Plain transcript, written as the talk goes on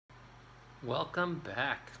Welcome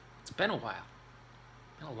back. It's been a while.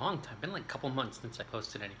 Been a long time. Been like a couple months since I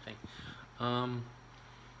posted anything. Kind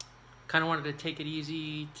of wanted to take it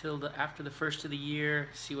easy till after the first of the year,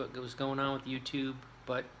 see what was going on with YouTube,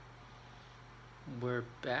 but we're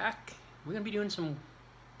back. We're gonna be doing some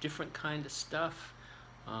different kind of stuff.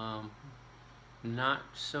 Not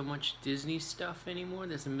so much Disney stuff anymore.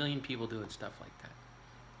 There's a million people doing stuff like that,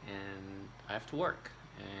 and I have to work.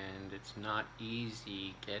 And it's not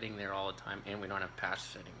easy getting there all the time, and we don't have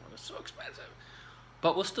passes anymore. They're so expensive.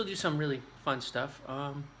 But we'll still do some really fun stuff.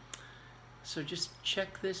 So just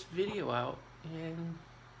check this video out and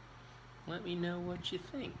let me know what you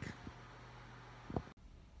think.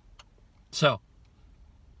 So,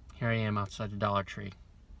 here I am outside the Dollar Tree.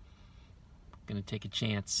 Gonna take a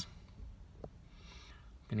chance.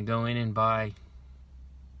 Gonna go in and buy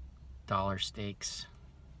dollar steaks.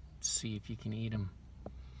 See if you can eat them.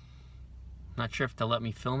 Not sure if they'll let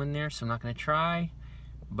me film in there, so I'm not going to try,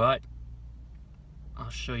 but I'll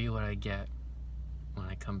show you what I get when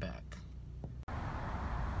I come back.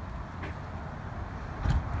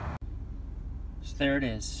 So there it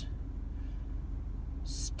is.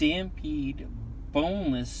 Stampede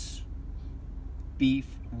boneless beef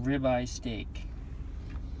ribeye steak.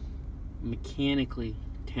 Mechanically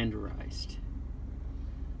tenderized.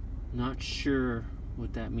 Not sure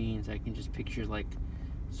what that means. I can just picture like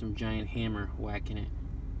some giant hammer whacking it,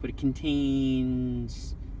 but it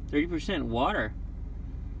contains 30% water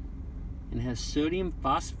and has sodium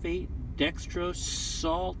phosphate, dextrose,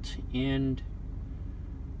 salt, and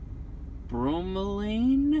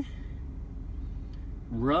bromelain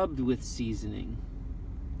rubbed with seasoning,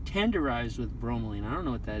 tenderized with bromelain. I don't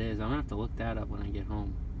know what that is. I'm gonna have to look that up when I get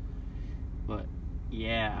home. But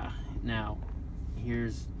yeah, now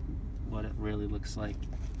here's what it really looks like.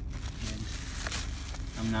 And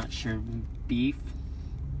I'm not sure beef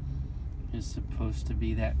is supposed to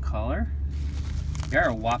be that color. They're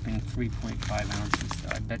a whopping 3.5 ounces,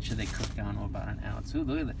 though. I bet you they cook down to about an ounce. Ooh,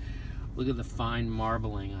 look at the fine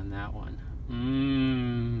marbling on that one.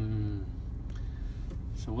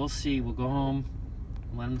 So we'll see. We'll go home,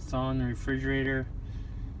 let them thaw in the refrigerator,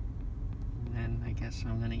 and then I guess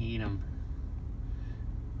I'm gonna eat them.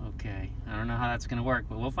 Okay, I don't know how that's gonna work,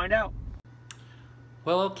 but we'll find out.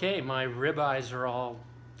 Well, okay, my ribeyes are all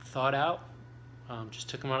thawed out. Just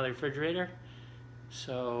took them out of the refrigerator.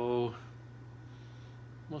 So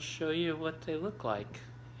we'll show you what they look like,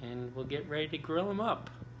 and we'll get ready to grill them up.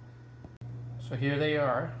 So here they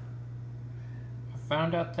are. I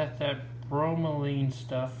found out that that bromelain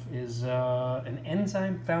stuff is an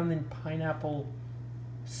enzyme found in pineapple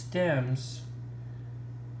stems.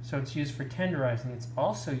 So it's used for tenderizing. It's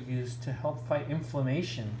also used to help fight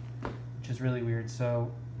inflammation, which is really weird.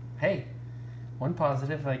 So, hey, one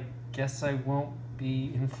positive, I guess I won't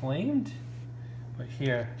be inflamed. But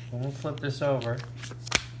here, I'm gonna flip this over.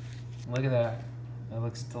 Look at that. That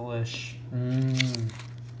looks delish.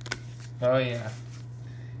 Oh yeah.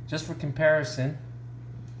 Just for comparison,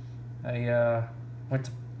 I went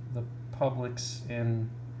to the Publix and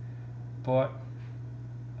bought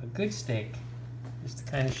a good steak. Just to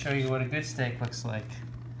kind of show you what a good steak looks like.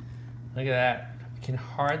 Look at that. You can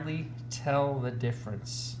hardly tell the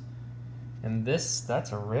difference. And that's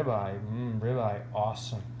a ribeye. Ribeye,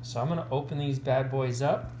 awesome. So I'm gonna open these bad boys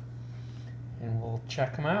up and we'll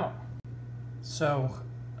check them out. So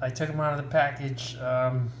I took them out of the package.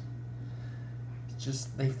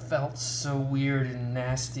 Just they felt so weird and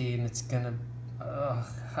nasty, and it's gonna,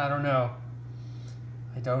 I don't know.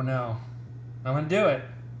 I'm gonna do it.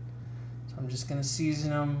 So I'm just gonna season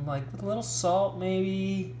them like with a little salt,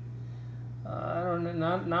 maybe. I don't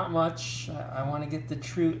know, not much. I want to get the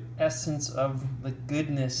true essence of the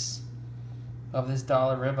goodness of this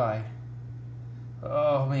dollar ribeye.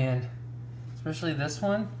 Oh man, especially this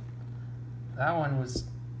one. That one was,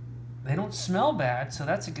 they don't smell bad, so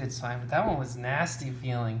that's a good sign, but that one was nasty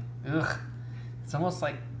feeling. Ugh, it's almost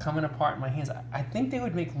like coming apart in my hands. I think they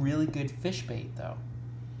would make really good fish bait though.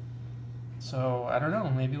 So I don't know,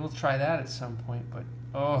 maybe we'll try that at some point, but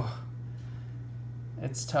oh,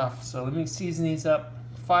 it's tough. So let me season these up,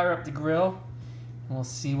 fire up the grill, and we'll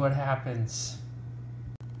see what happens.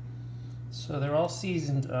 So they're all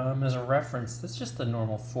seasoned. As a reference, that's just a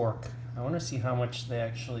normal fork. I want to see how much they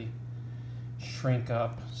actually shrink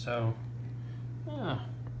up. So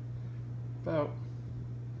about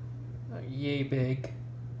yay big.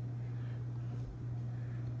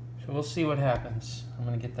 So we'll see what happens. I'm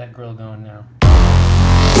gonna get that grill going now.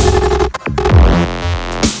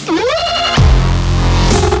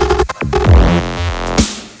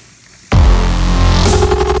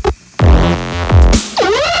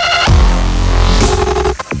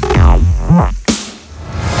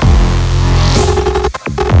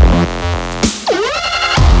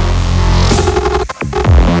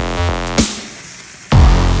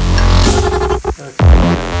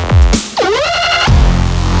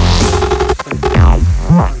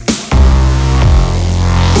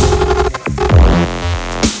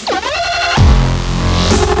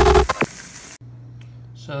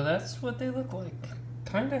 they look like.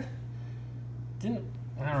 Kind of didn't.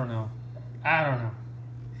 I don't know. I don't know.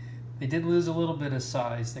 They did lose a little bit of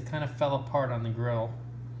size. They kind of fell apart on the grill.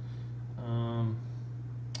 I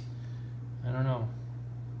don't know.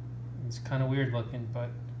 It's kind of weird looking, but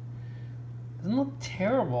it doesn't look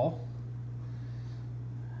terrible.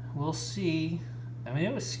 We'll see. I mean,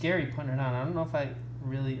 it was scary putting it on. I don't know if I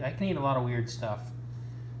can eat a lot of weird stuff,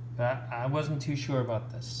 but I wasn't too sure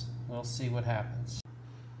about this. We'll see what happens.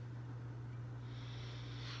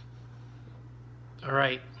 All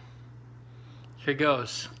right, here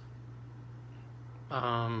goes.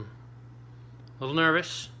 A little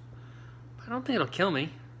nervous, but I don't think it'll kill me.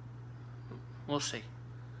 We'll see.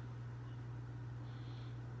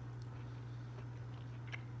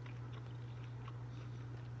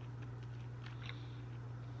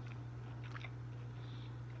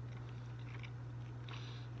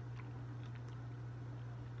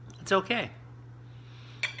 It's okay.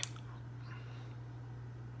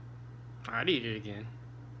 I'd eat it again.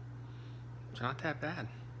 It's not that bad.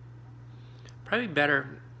 Probably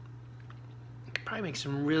better. You could probably make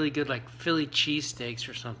some really good like Philly cheesesteaks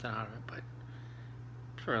or something out of it, but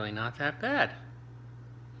it's really not that bad.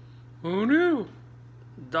 Oh no!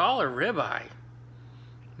 $1 ribeye.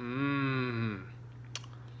 I'm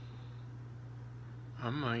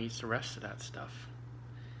gonna eat the rest of that stuff.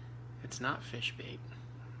 It's not fish bait.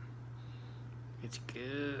 It's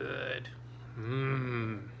good.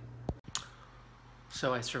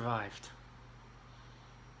 So I survived.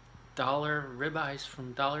 $1 ribeyes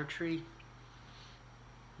from Dollar Tree.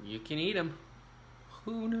 You can eat them.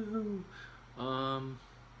 Who knew?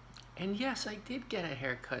 And yes, I did get a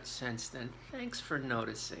haircut since then. Thanks for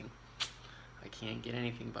noticing. I can't get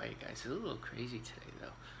anything by you guys. It's a little crazy today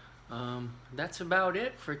though. That's about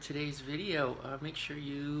it for today's video. Make sure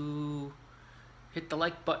you hit the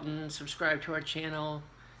like button, subscribe to our channel.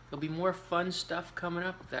 There'll be more fun stuff coming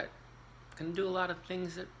up that I'm gonna do a lot of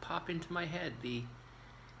things that pop into my head. The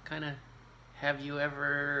kind of, have you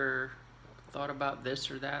ever thought about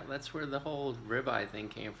this or that? That's where the whole ribeye thing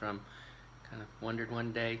came from. Kind of wondered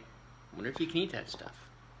one day, wonder if you can eat that stuff.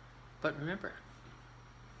 But remember,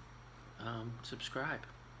 subscribe,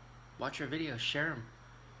 watch our videos, share them.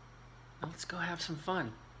 Now let's go have some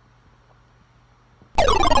fun.